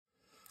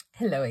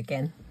Hello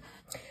again.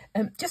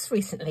 Just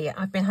recently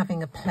I've been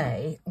having a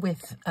play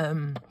with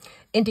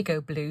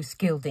Indigo Blues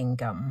gilding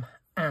gum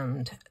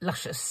and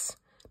Luscious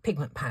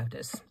pigment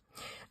powders,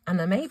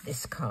 and I made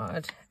this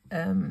card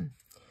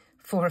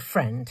for a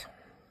friend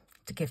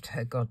to give to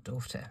her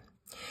goddaughter.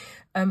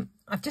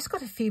 I've just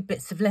got a few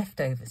bits of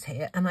leftovers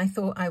here, and I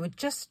thought I would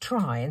just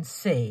try and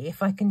see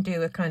if I can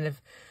do a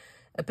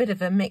bit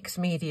of a mixed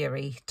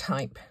media-y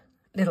type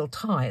little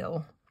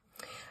tile,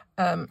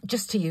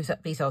 just to use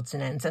up these odds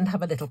and ends and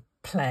have a little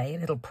play, a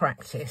little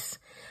practice.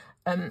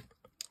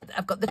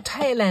 I've got the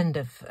tail end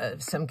of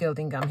some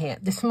gilding gum here.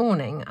 This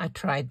morning I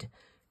tried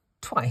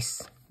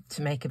twice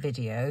to make a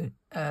video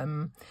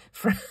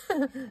for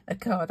a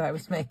card I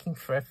was making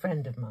for a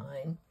friend of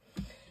mine,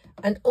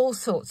 and all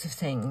sorts of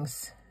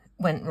things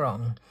went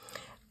wrong.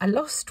 I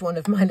lost one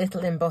of my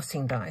little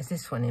embossing dies,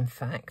 this one in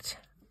fact,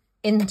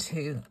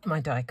 into my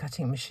die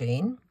cutting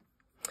machine.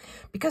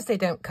 Because they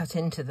don't cut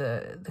into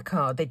the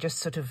card, they just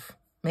sort of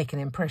make an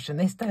impression.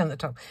 They stay on the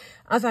top.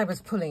 As I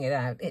was pulling it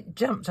out, it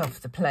jumped off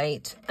the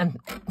plate and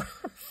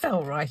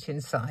fell right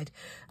inside,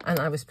 and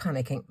I was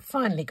panicking.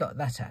 Finally got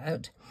that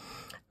out.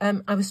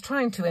 I was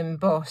trying to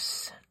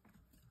emboss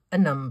a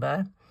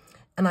number,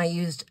 and I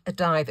used a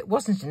die that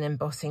wasn't an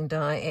embossing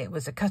die. It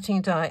was a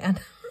cutting die, and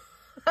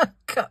I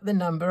cut the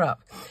number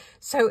up.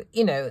 So,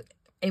 you know,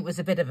 it was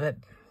a bit of a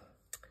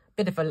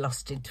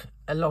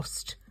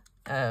lost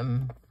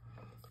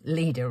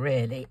leader,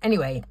 really.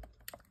 Anyway,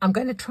 I'm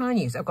going to try and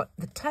use, I've got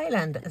the tail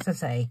end, as I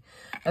say,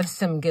 of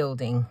some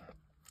gilding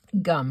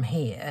gum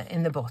here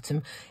in the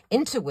bottom,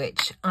 into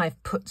which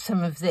I've put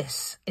some of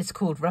this. It's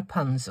called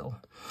Rapunzel,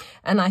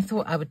 and I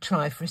thought I would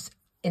try for,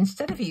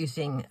 instead of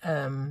using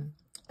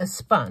a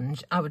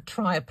sponge, I would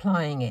try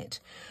applying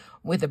it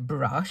with a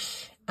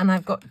brush. And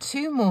I've got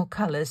two more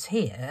colours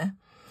here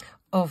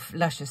of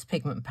Luscious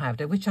pigment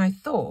powder, which I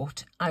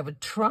thought I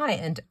would try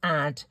and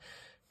add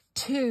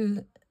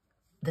to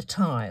the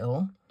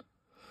tile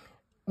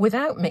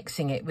without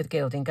mixing it with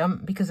gilding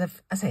gum, because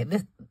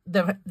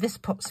this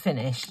pot's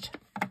finished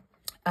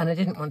and I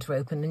didn't want to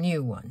open a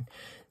new one.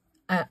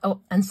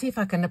 And see if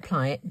I can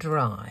apply it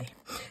dry.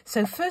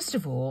 So first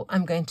of all,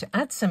 I'm going to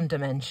add some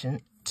dimension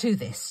to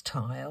this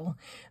tile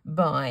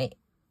by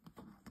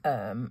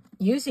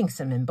using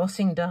some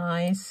embossing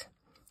dies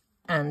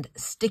and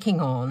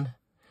sticking on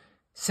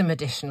some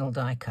additional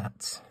die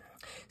cuts.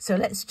 So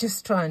let's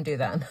just try and do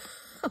that.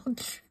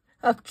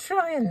 I'll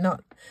try and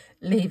not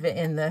leave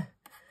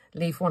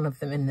one of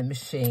them in the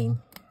machine.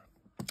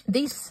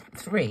 These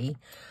three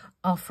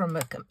are from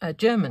a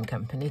German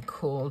company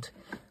called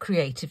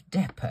Creative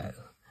Depot.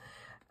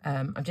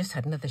 I've just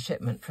had another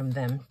shipment from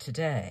them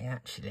today,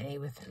 actually,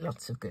 with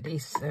lots of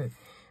goodies, so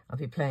I'll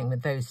be playing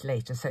with those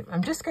later. So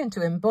I'm just going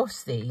to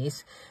emboss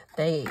these.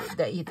 They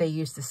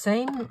use the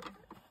same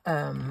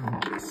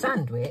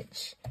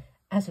sandwich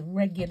as a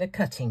regular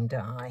cutting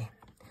die.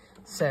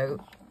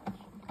 So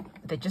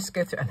they just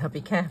go through, and I'll be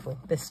careful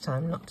this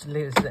time not to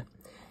lose it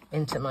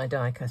into my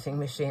die cutting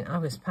machine. I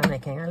was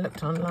panicking. I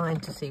looked online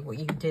to see what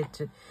you did,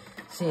 to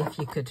see if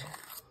you could,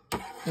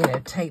 you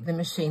know, take the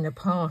machine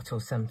apart or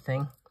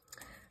something,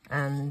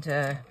 and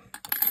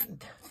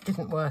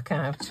didn't work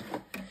out.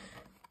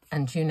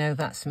 And you know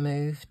that's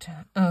moved.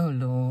 Oh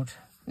Lord,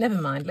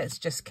 never mind, let's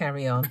just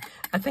carry on.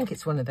 I think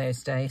it's one of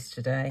those days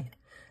today.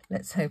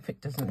 Let's hope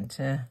it doesn't,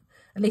 at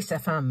least I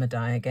found my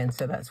die again,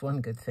 so that's one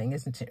good thing,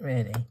 isn't it,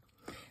 really?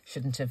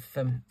 Shouldn't have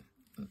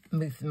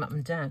moved them up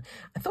and down.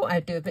 I thought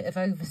I'd do a bit of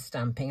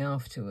overstamping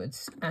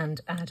afterwards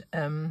and add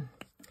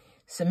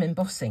some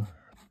embossing,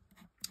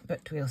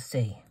 but we'll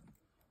see.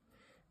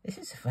 This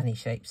is a funny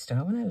shape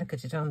star when I look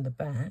at it on the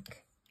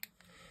back.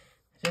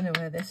 I don't know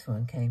where this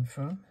one came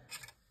from.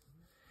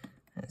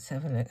 Let's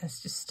have a look.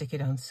 Let's just stick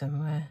it on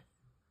somewhere.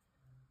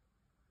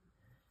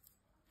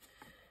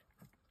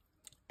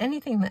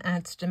 Anything that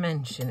adds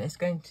dimension is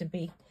going to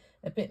be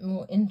a bit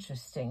more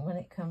interesting when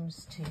it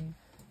comes to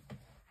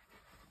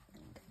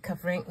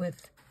covering it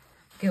with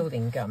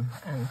gilding gum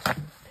and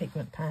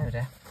pigment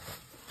powder.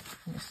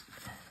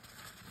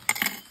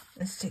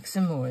 Let's stick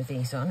some more of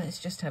these on. Let's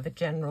just have a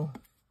general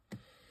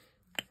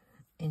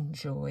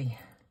enjoy.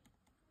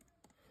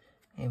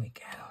 Here we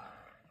go.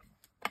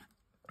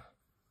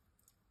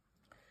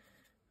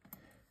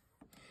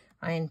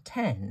 I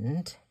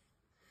intend,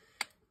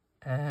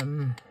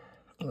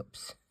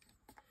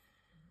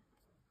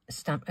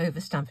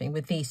 overstamping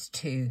with these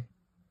two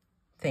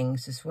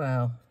things as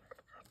well.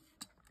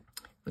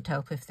 Would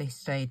help if they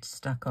stayed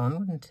stuck on,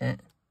 wouldn't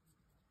it?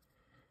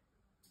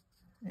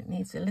 It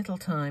needs a little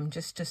time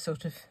just to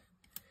sort of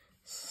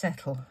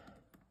settle.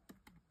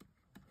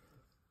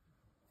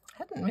 I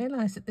hadn't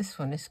realised that this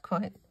one is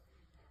quite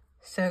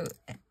so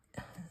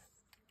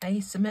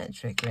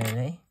asymmetric,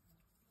 really.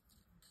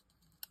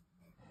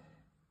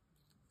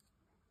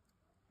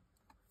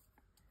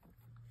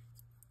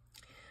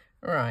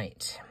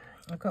 Right,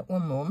 I've got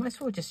one more. Might as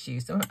well just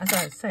use them. As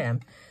I say,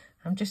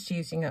 I'm just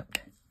using up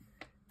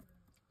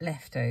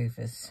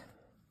leftovers.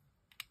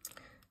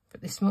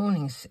 But this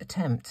morning's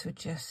attempts were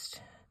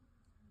just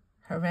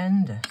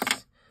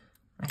horrendous.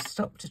 I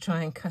stopped to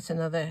try and cut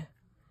another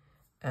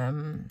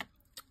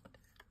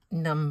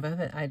number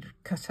that I'd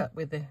cut up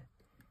with the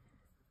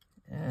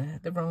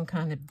wrong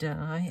kind of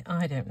die.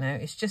 I don't know.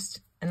 It's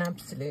just an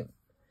absolute,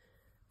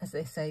 as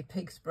they say,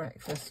 pig's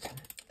breakfast.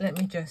 Let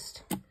me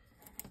just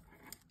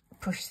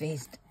push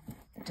these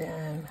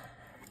down.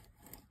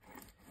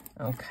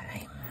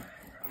 Okay.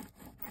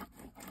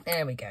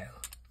 There we go.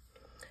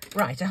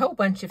 Right, a whole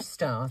bunch of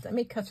stars. Let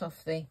me cut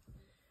off the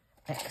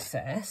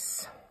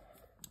excess.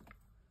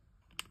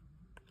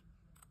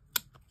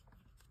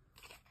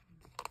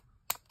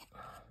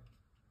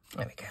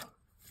 There we go.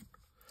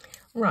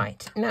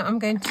 Right, now I'm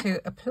going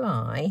to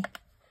apply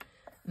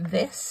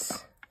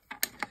this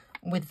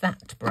with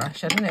that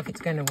brush. I don't know if it's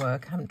going to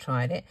work. I haven't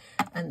tried it.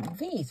 And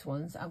these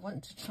ones I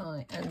want to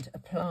try and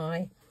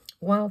apply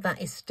while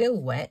that is still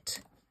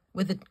wet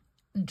with a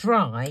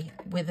dry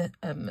with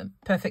a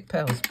Perfect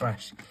Pearls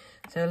brush.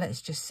 So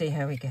let's just see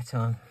how we get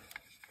on.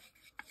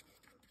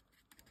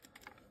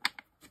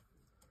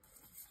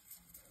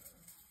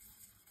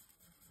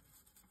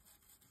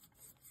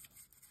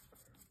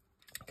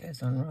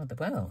 Goes on rather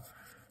well.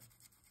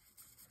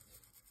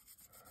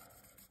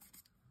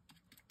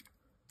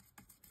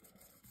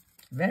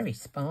 Very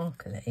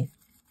sparkly.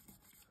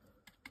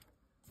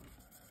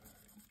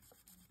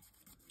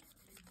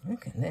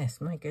 Look at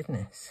this, my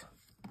goodness.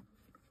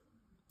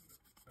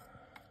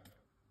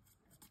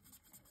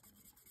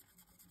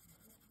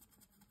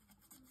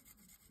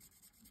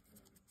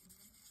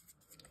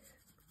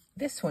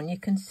 This one you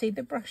can see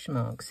the brush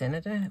marks in. I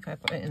don't know if I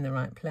put it in the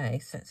right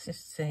place. Let's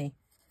just see.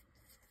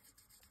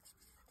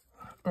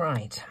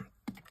 Right,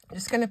 I'm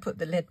just going to put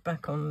the lid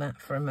back on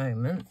that for a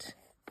moment.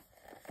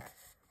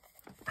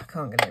 I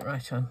can't get it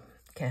right on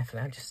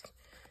carefully. I'll just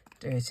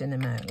do it in a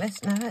moment. Let's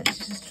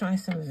just try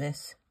some of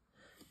this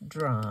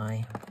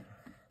dry.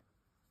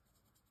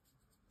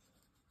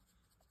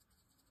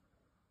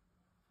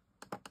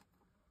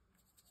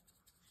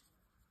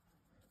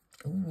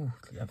 Ooh,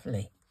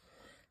 lovely.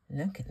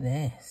 Look at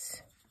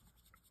this.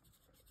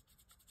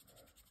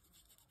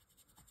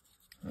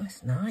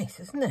 That's nice,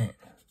 isn't it?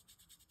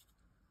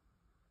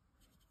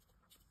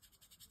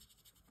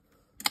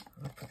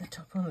 I'll put the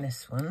top on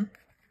this one.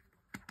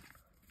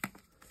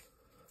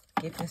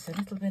 Give this a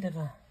little bit of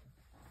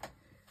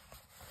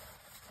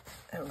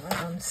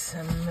around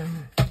some,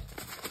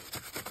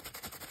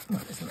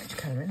 not as much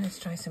colour in. Let's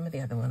try some of the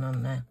other one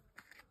on there.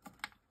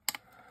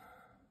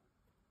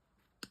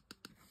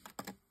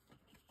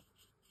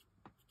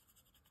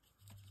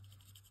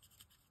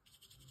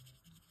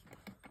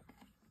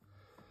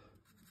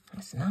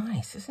 That's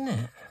nice, isn't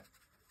it?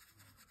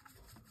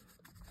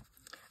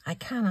 I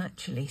can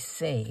actually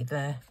see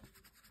the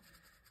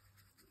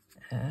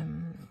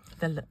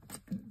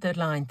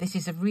line. This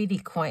is a really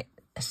quite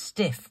a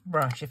stiff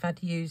brush. If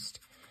I'd used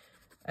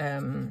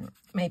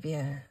maybe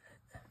a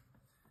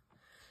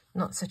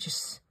not such a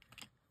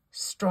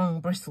strong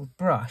bristled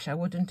brush, I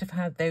wouldn't have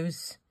had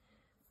those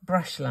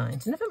brush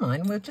lines. Never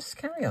mind, we'll just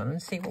carry on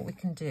and see what we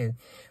can do.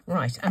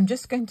 Right, I'm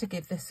just going to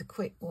give this a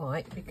quick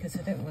wipe because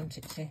I don't want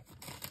it to,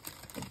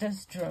 it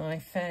does dry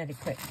fairly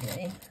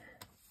quickly.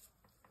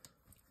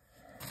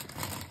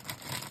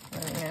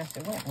 Running out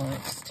of wet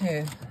wipes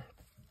too.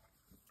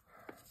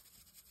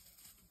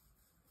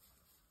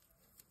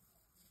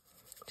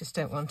 Just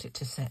don't want it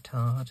to set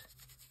hard.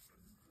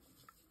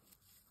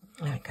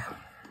 There we go.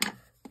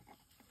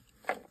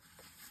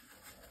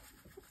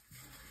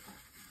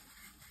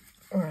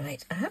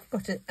 Right, I have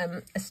got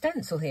a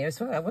stencil here as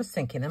well. I was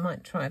thinking I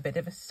might try a bit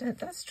of a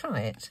stencil. Let's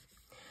try it.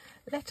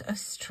 Let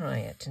us try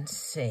it and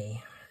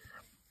see.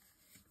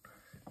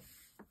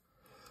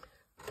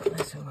 Put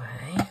that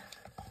away.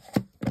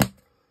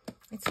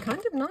 It's kind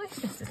of nice,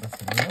 this little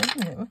thing,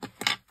 isn't it?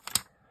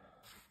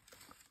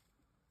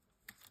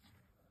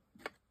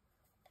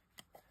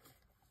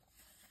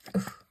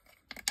 Oof.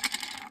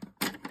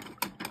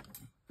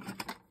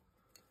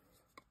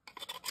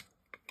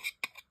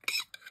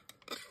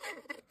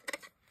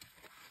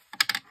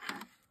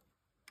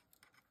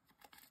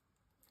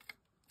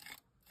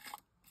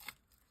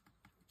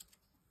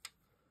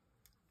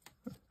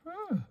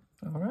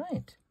 All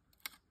right.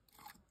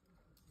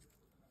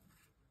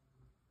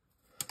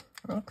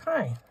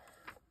 Okay.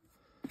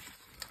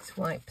 Let's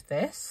wipe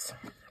this.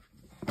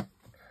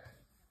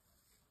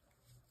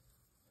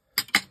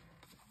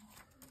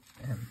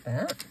 And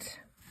that.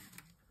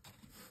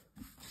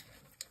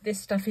 This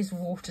stuff is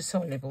water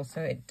soluble,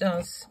 so it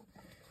does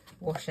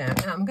wash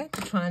out. Now I'm going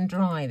to try and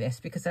dry this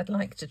because I'd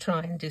like to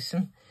try and do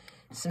some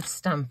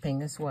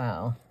stamping as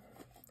well.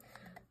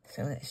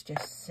 So let's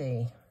just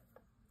see.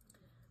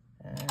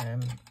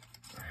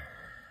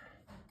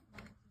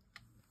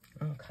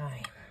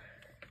 Okay.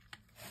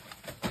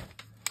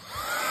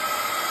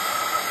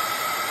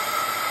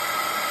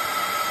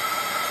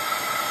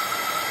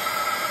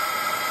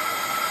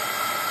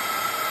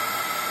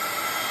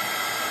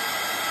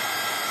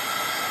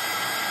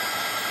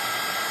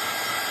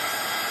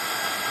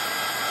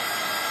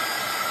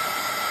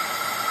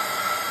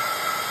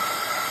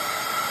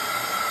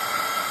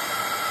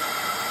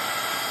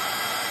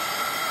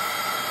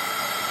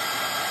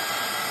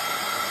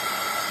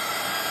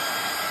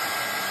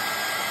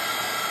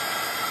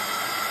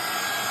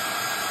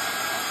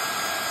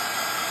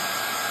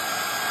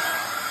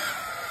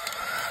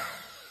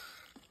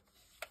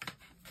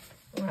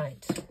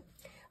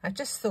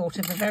 just thought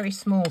of a very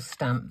small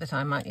stamp that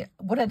I might...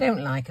 What I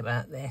don't like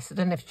about this, I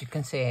don't know if you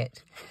can see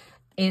it,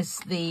 is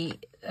the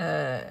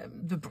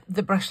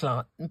brush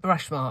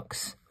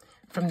marks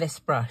from this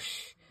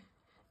brush.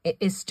 It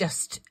is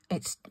just,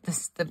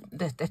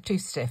 they're too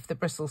stiff. The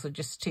bristles are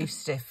just too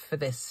stiff for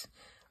this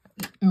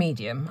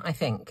medium, I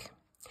think.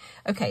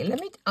 Okay,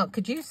 I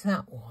could use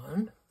that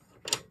one.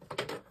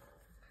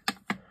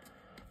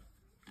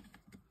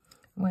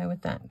 Where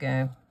would that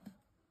go?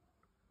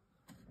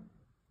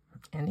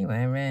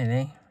 Anywhere,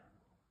 really.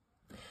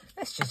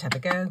 Let's just have a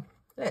go.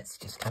 Let's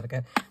just have a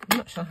go. I'm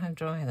not sure how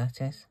dry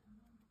that is,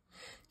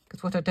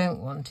 because what I don't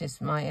want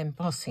is my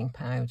embossing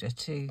powder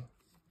to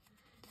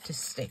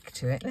stick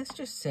to it. Let's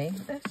just see.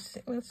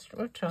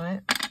 We'll try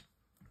it.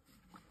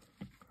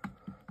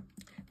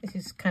 This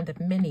is kind of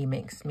mini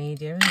mixed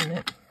media, isn't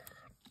it?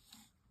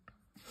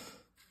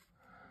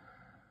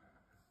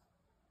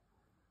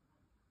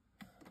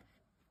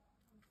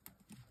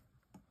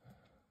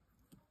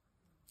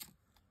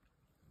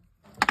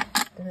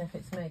 Don't know if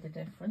it's made a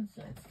difference.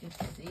 Let's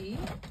just see.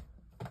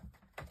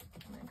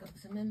 I've got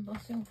some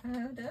embossing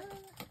powder.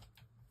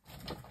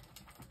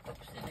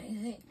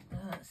 Oopsie-daisy. Oh,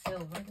 that's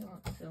silver. I don't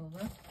want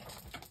silver.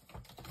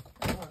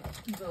 I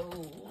want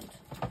gold.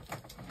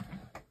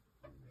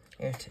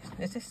 Here it is.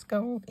 Is this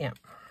gold? Yeah.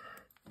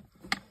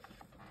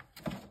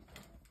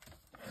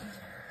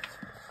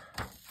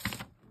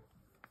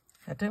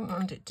 I don't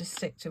want it to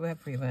stick to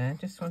everywhere. I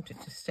just want it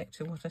to stick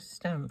to what I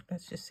stamped.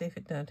 Let's just see if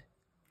it did.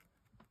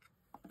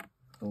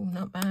 Oh,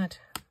 not bad.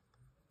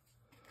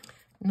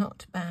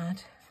 Not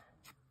bad.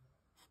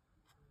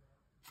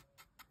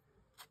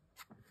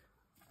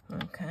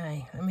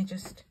 Okay, let me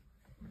just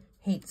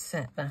heat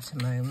set that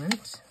a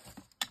moment.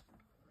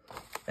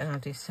 Then I'll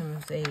do some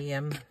of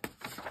the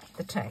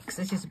text.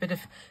 This is a bit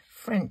of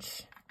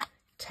French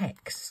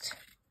text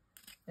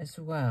as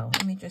well.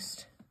 Let me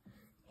just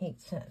heat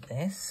set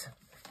this.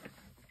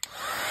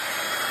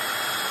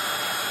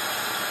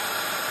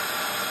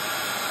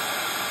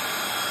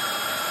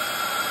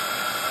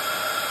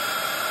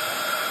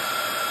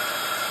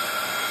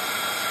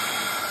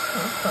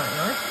 That's quite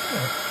nice,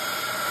 isn't it?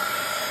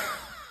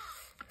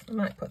 I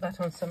might put that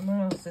on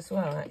somewhere else as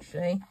well,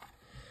 actually.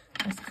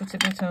 Let's put a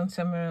bit on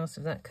somewhere else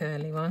of that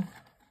curly one.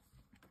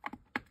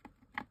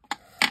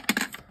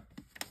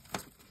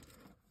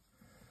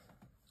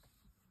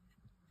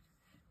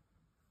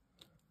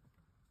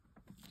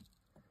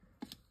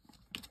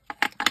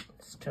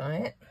 Let's try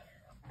it.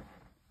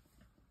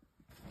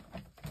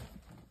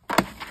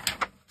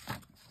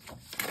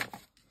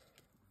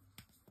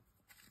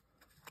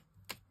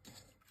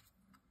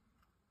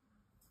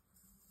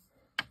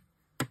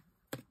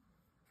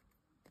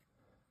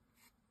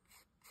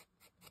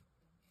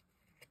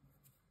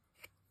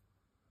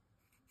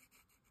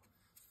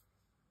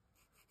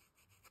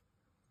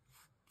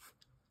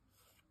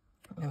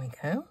 There we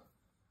go.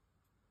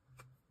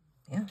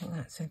 Yeah, I think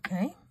that's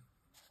okay.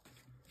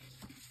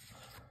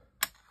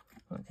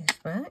 Put this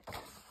back.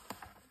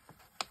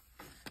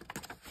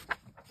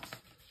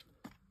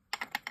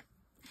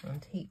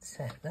 And heat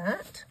set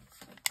that.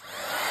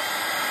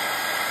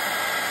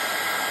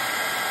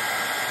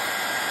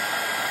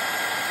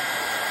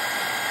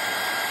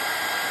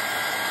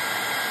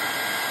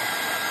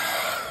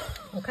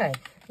 Okay,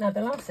 now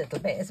the last little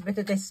bit is a bit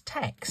of this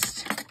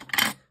text.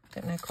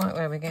 Don't know quite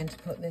where we're going to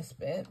put this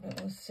bit, but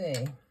we'll see.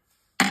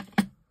 I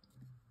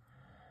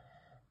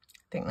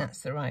think that's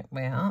the right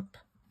way up.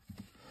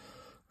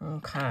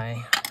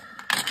 Okay,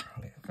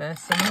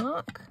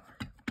 Versamark.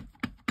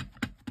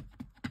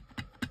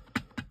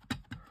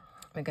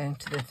 We're going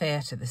to the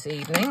theatre this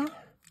evening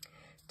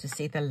to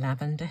see the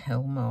Lavender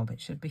Hill Mob.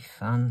 It should be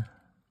fun.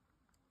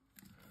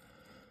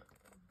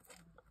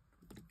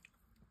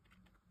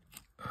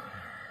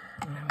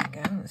 There we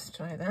go, let's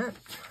try that.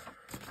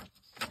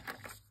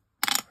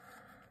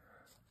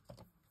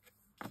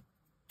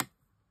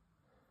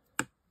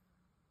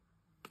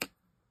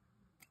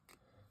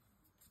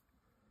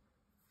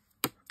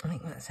 I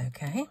think that's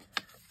okay.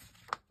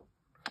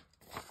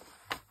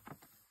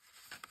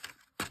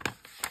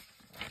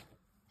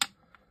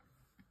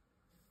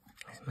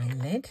 There's my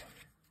lid.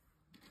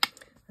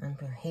 And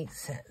we'll heat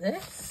set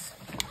this.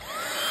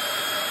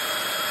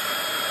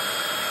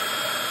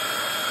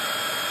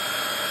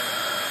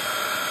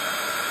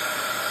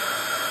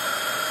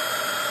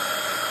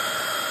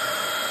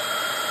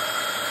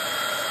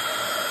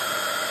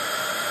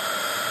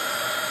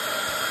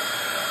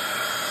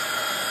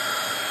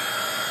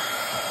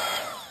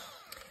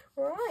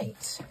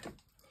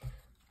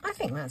 I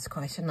think that's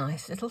quite a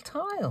nice little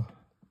tile.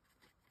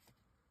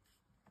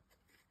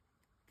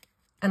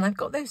 And I've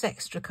got those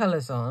extra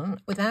colours on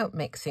without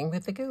mixing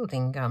with the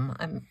gilding gum.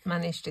 I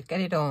managed to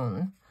get it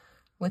on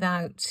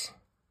without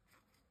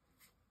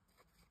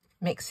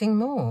mixing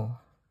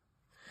more.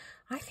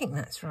 I think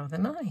that's rather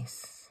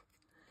nice.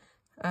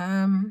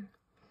 I'm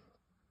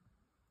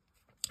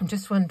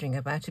just wondering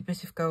about a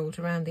bit of gold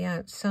around the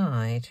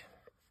outside.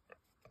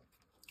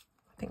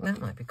 I think that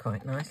might be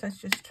quite nice. Let's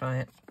just try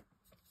it.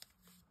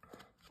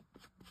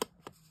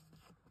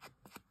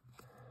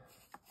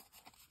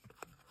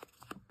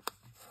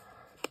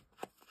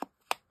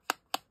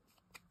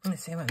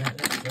 Let's see what that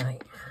looks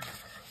like.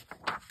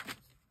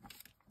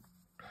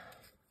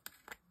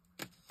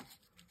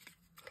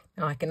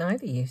 Now I can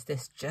either use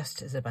this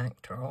just as a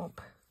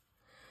backdrop,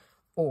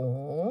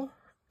 or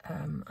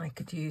I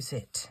could use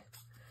it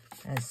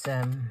as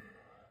a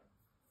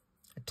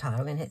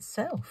tile in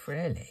itself,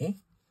 really,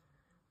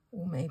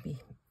 or maybe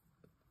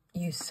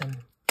use some.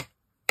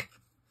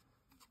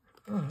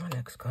 Oh, that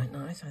looks quite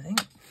nice, I think.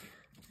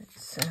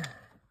 Let's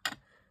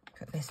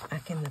put this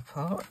back in the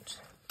pot.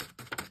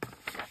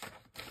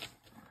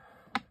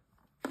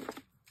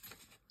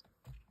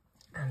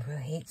 And we'll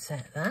heat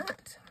set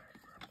that.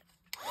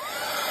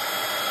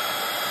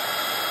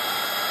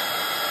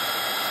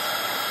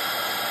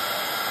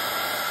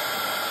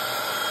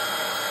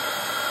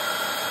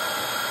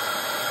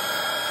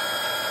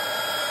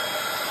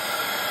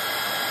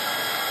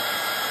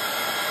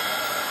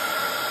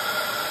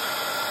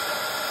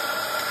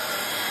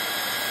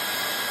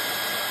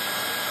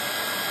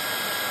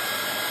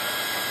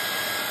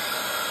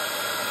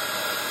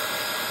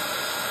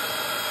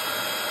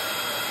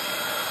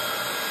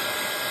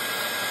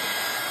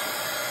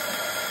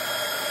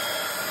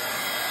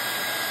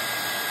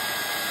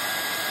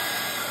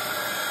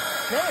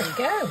 There we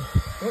go.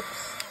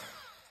 Oops.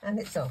 And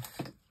it's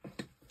off.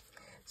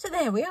 So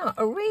there we are.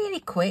 A really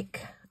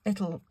quick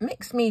little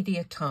mixed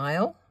media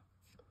tile.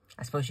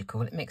 I suppose you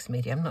call it mixed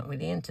media. I'm not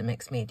really into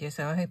mixed media,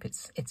 so I hope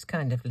it's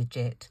kind of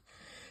legit.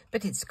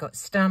 But it's got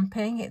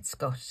stamping, it's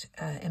got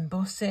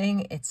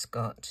embossing, it's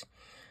got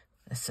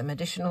some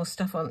additional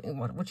stuff on,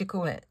 what would you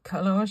call it?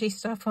 Collage-y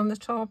stuff on the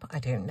top? I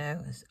don't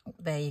know.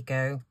 There you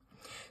go.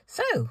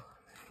 So,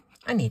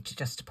 I need to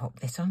just pop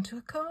this onto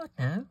a card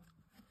now.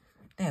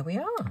 There we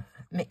are,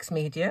 mixed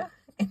media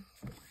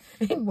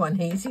in one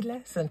easy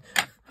lesson.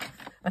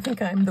 I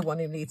think I'm the one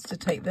who needs to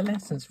take the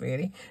lessons,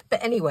 really.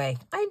 But anyway,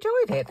 I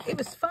enjoyed it. It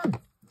was fun.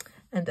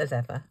 And as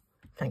ever,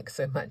 thanks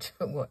so much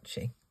for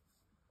watching.